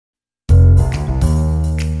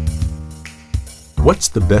What's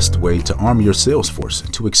the best way to arm your sales force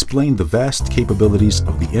to explain the vast capabilities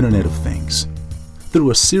of the Internet of Things?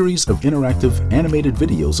 Through a series of interactive animated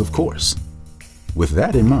videos, of course. With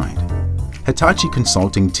that in mind, Hitachi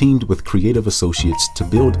Consulting teamed with creative associates to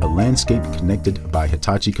build a landscape connected by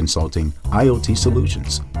Hitachi Consulting IoT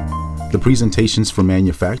solutions. The presentations for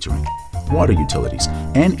manufacturing, water utilities,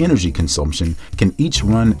 and energy consumption can each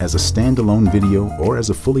run as a standalone video or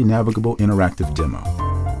as a fully navigable interactive demo.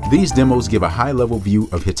 These demos give a high-level view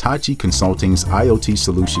of Hitachi Consulting's IoT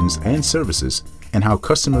solutions and services and how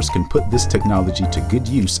customers can put this technology to good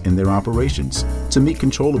use in their operations to meet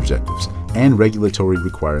control objectives and regulatory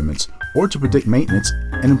requirements or to predict maintenance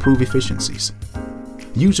and improve efficiencies.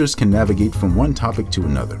 Users can navigate from one topic to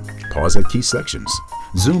another, pause at key sections,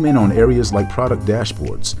 zoom in on areas like product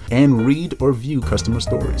dashboards, and read or view customer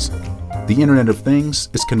stories. The Internet of Things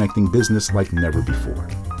is connecting business like never before,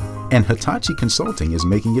 and Hitachi Consulting is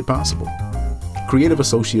making it possible. Creative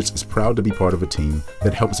Associates is proud to be part of a team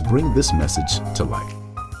that helps bring this message to life.